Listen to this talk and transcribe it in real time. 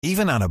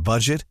Even on a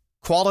budget,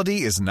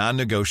 quality is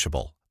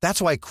non-negotiable.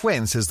 That's why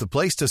Quince is the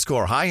place to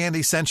score high-end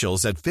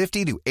essentials at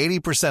 50 to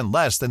 80%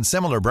 less than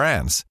similar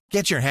brands.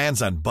 Get your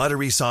hands on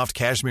buttery soft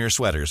cashmere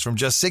sweaters from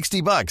just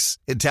 $60,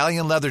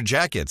 Italian leather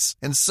jackets,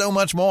 and so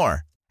much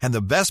more. And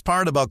the best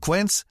part about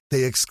Quince,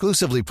 they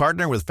exclusively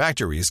partner with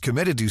factories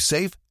committed to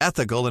safe,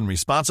 ethical, and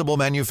responsible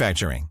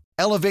manufacturing.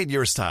 Elevate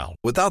your style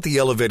without the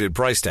elevated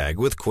price tag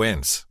with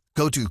Quince.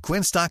 Go to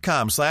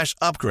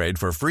quince.com/upgrade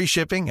for free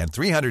shipping and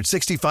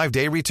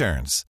 365-day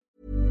returns.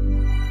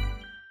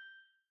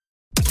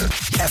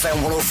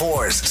 FM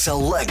 104's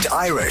Select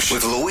Irish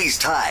with Louise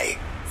Ty.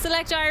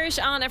 Select Irish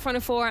on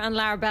F104, and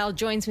Larabel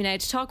joins me now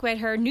to talk about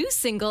her new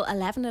single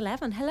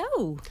 1111.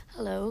 Hello.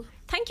 Hello.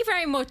 Thank you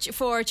very much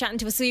for chatting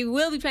to us. We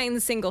will be playing the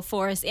single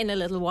for us in a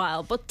little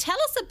while, but tell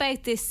us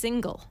about this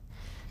single.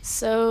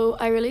 So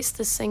I released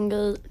this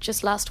single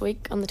just last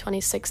week on the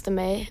 26th of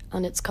May,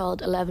 and it's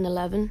called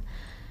 1111.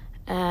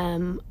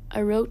 I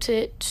wrote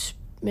it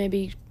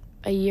maybe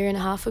a year and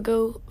a half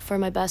ago for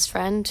my best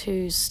friend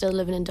who's still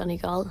living in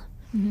Donegal.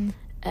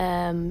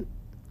 Mm-hmm.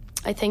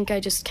 I think I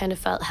just kind of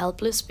felt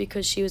helpless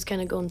because she was kind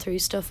of going through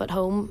stuff at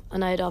home,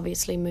 and I had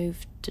obviously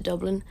moved to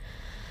Dublin,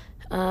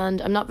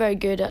 and I'm not very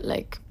good at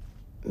like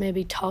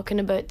maybe talking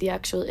about the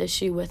actual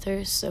issue with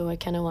her, so I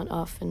kind of went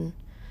off and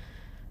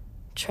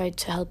tried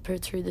to help her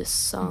through this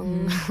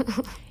song.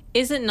 Mm-hmm.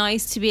 Is it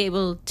nice to be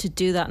able to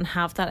do that and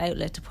have that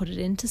outlet to put it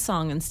into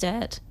song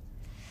instead?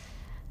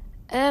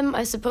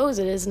 I suppose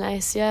it is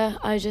nice, yeah.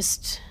 I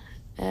just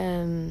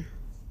I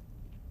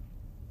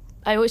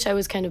wish I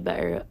was kind of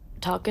better at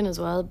talking as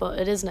well, but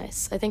it is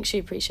nice. I think she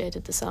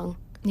appreciated the song.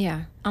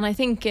 Yeah, and I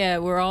think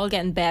we're all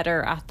getting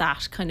better at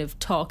that kind of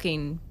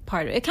talking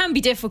part of it. It can be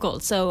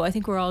difficult, so I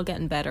think we're all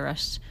getting better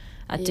at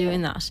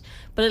doing that.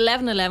 But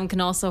 1111 can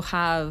also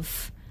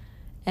have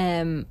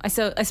I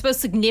suppose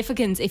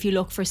significance if you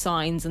look for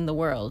signs in the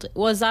world.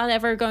 Was that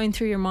ever going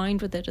through your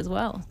mind with it as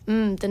well?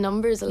 The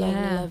numbers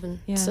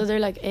 1111. Yeah. So they're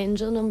like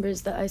angel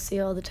numbers that I see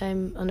all the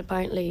time, and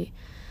apparently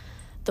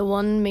the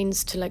one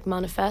means to like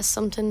manifest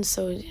something,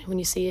 so when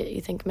you see it you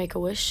think make a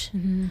wish.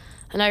 Mm-hmm.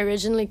 And I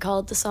originally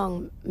called the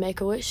song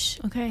Make a Wish,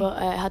 okay, but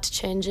I had to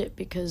change it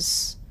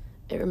because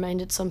it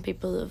reminded some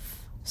people of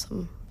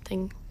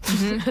something.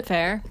 Mm-hmm.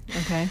 Fair.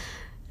 Okay.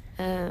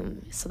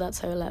 So that's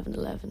how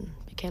 1111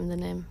 became the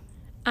name.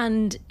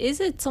 And is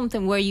it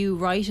something where you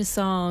write a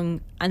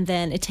song and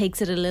then it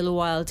takes it a little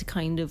while to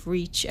kind of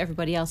reach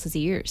everybody else's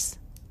ears?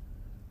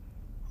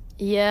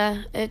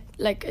 Yeah, it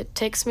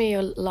takes me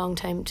a long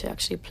time to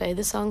actually play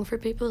the song for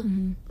people.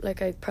 Mm-hmm.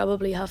 Like I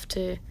probably have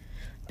to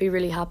be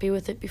really happy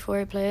with it before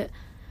I play it.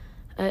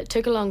 It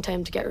took a long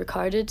time to get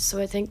recorded, so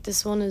I think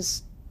this one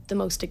is the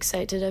most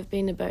excited I've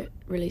been about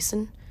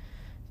releasing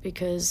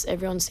because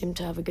everyone seemed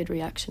to have a good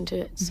reaction to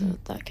it, so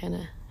that kind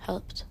of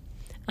helped.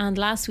 And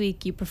last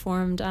week you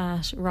performed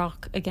at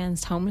Rock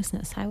Against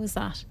Homelessness. How was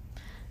that?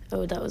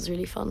 Oh, that was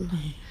really fun.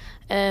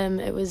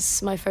 It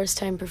was my first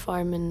time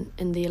performing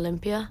in the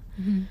Olympia,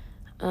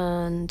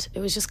 and it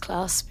was just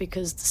class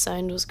because the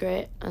sound was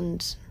great,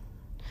 and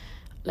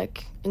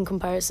like in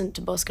comparison to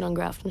busking on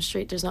Grafton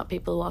Street, there's not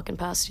people walking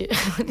past you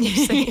when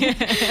you're singing.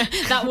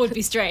 That would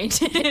be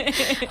strange.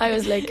 I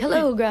was like,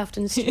 hello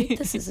Grafton Street,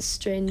 this is a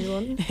strange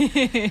one.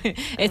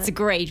 It's a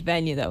great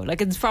venue though,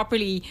 like it's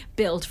properly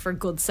built for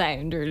good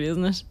sound, really,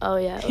 isn't it? Oh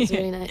yeah, it was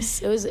really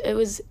nice. It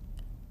was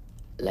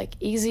like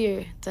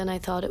easier than I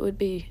thought it would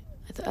be.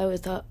 I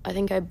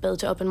think I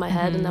built it up in my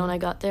head, and then when I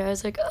got there I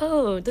was like,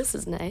 oh, this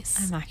is nice.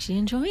 I'm actually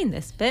enjoying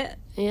this bit.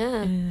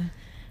 Yeah.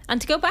 And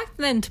to go back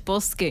then to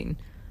busking,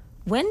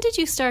 when did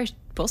you start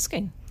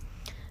busking?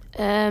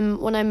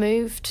 When I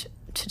moved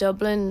to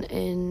Dublin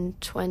in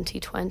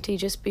 2020,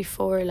 just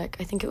before, like,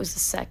 I think it was the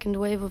second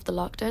wave of the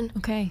lockdown.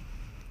 Okay.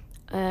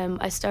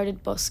 I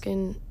started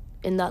busking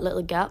in that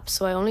little gap,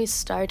 so I only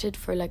started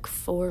for like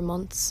 4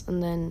 months,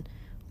 and then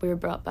we were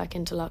brought back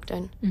into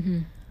lockdown. Mm-hmm.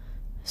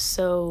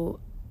 So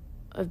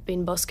I've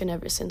been busking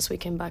ever since we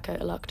came back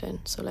out of lockdown,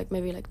 so like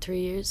maybe like 3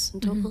 years in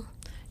total.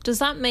 Does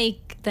that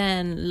make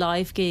then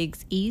live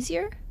gigs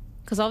easier?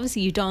 Because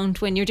obviously you don't,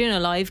 when you're doing a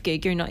live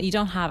gig, you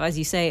don't have, as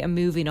you say, a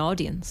moving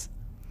audience.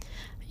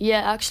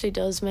 Yeah, it actually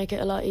does make it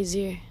a lot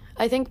easier.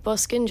 I think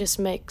busking just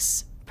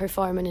makes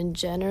performing in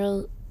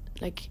general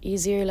like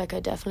easier. Like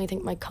I definitely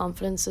think my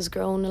confidence has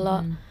grown a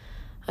lot.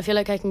 I feel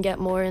like I can get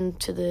more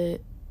into the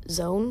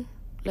zone.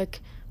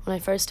 Like when I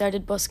first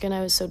started busking,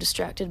 I was so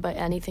distracted by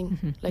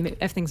anything. Like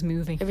everything's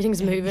moving. I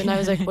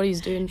was like, what are you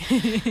doing?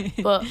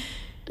 But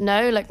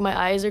now, like, my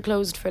eyes are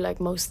closed for like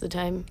most of the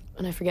time,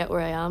 and I forget where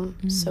I am.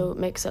 So it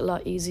makes it a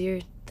lot easier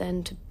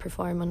then to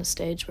perform on a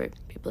stage where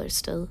people are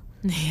still.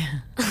 Yeah,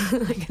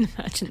 I can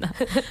imagine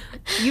that.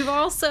 You're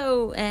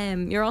also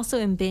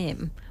in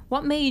BIM.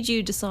 What made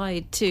you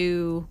decide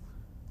to,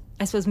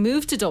 I suppose,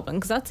 move to Dublin?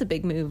 Because that's a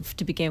big move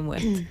to begin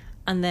with,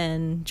 and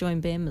then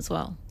join BIM as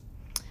well.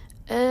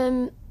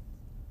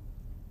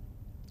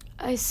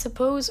 I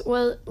suppose,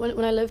 well,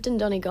 when I lived in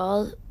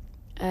Donegal,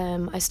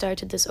 I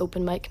started this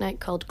open mic night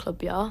called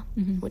Club Ya,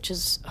 which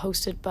is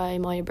hosted by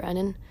Maya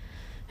Brennan,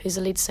 who's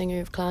the lead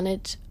singer of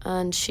Clannad,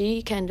 and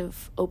she kind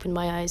of opened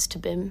my eyes to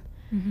BIM,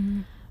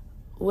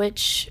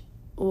 which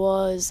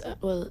was,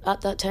 well,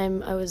 at that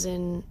time I was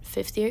in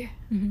 5th year,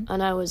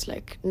 and I was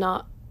like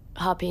not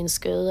happy in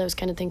school. I was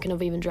kind of thinking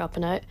of even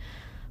dropping out,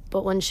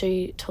 but when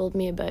she told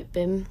me about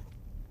BIM,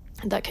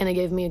 that kind of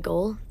gave me a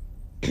goal.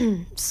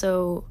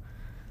 So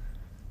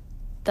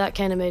that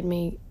kind of made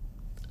me,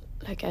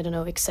 like, I don't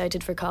know,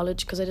 excited for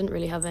college, because I didn't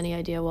really have any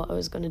idea what I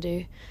was going to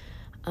do,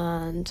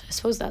 and I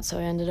suppose that's how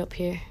I ended up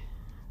here.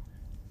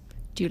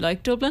 Do you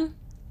like Dublin?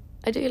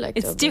 I do like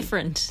Dublin. It's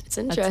different. It's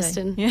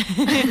interesting. Yeah.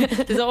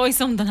 There's always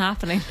something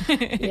happening.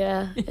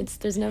 Yeah,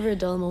 there's never a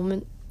dull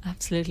moment.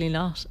 Absolutely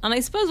not. And I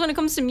suppose when it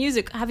comes to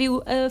music, have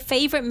you a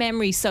favourite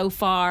memory so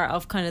far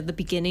of kind of the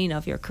beginning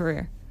of your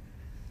career?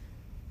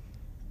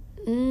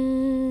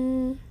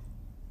 The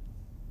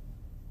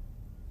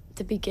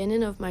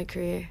beginning of my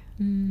career.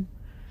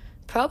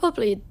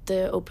 Probably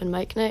the open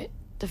mic night,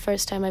 the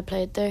first time I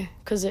played there,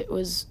 because it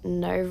was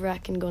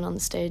nerve-wracking going on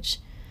the stage.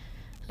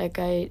 Like,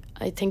 I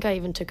think I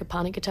even took a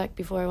panic attack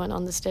before I went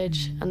on the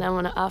stage. And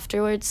then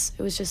afterwards,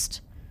 it was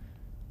just,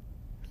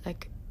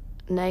 like,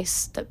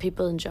 nice that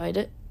people enjoyed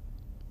it.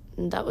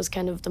 And that was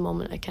kind of the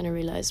moment I kind of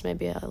realised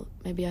maybe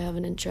I have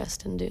an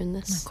interest in doing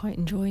this. I quite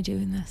enjoy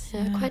doing this.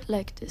 Yeah, I quite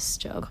like this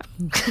job.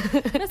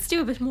 Let's do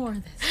a bit more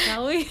of this,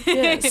 shall we?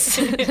 Yes.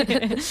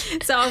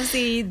 So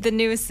obviously the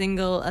newest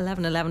single,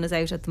 1111, is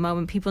out at the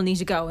moment. People need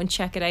to go and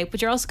check it out.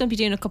 But you're also going to be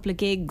doing a couple of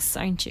gigs,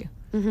 aren't you?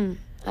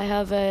 I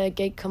have a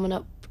gig coming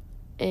up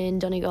in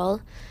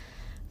Donegal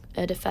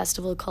at a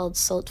festival called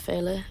Sult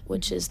Féile,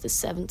 which is the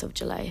 7th of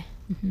July.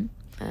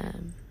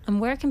 And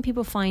where can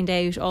people find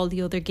out all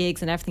the other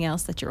gigs and everything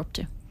else that you're up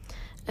to?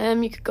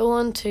 You could go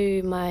on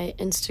to my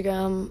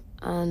Instagram,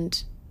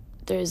 and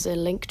there's a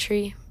link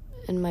tree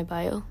in my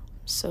bio,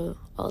 so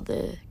all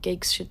the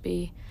gigs should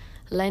be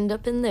lined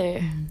up in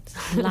there.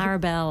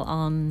 Larabel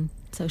on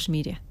social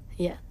media.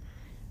 Yeah.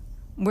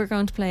 We're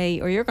going to play,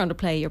 or you're going to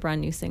play, your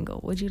brand new single.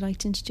 Would you like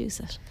to introduce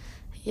it?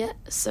 Yeah,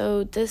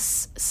 so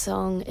this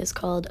song is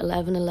called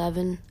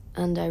 1111,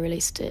 and I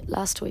released it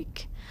last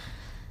week.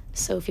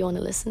 So if you want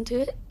to listen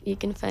to it, you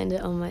can find it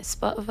on my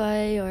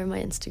Spotify or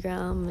my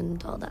Instagram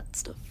and all that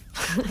stuff.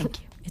 Thank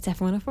you. It's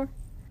F104.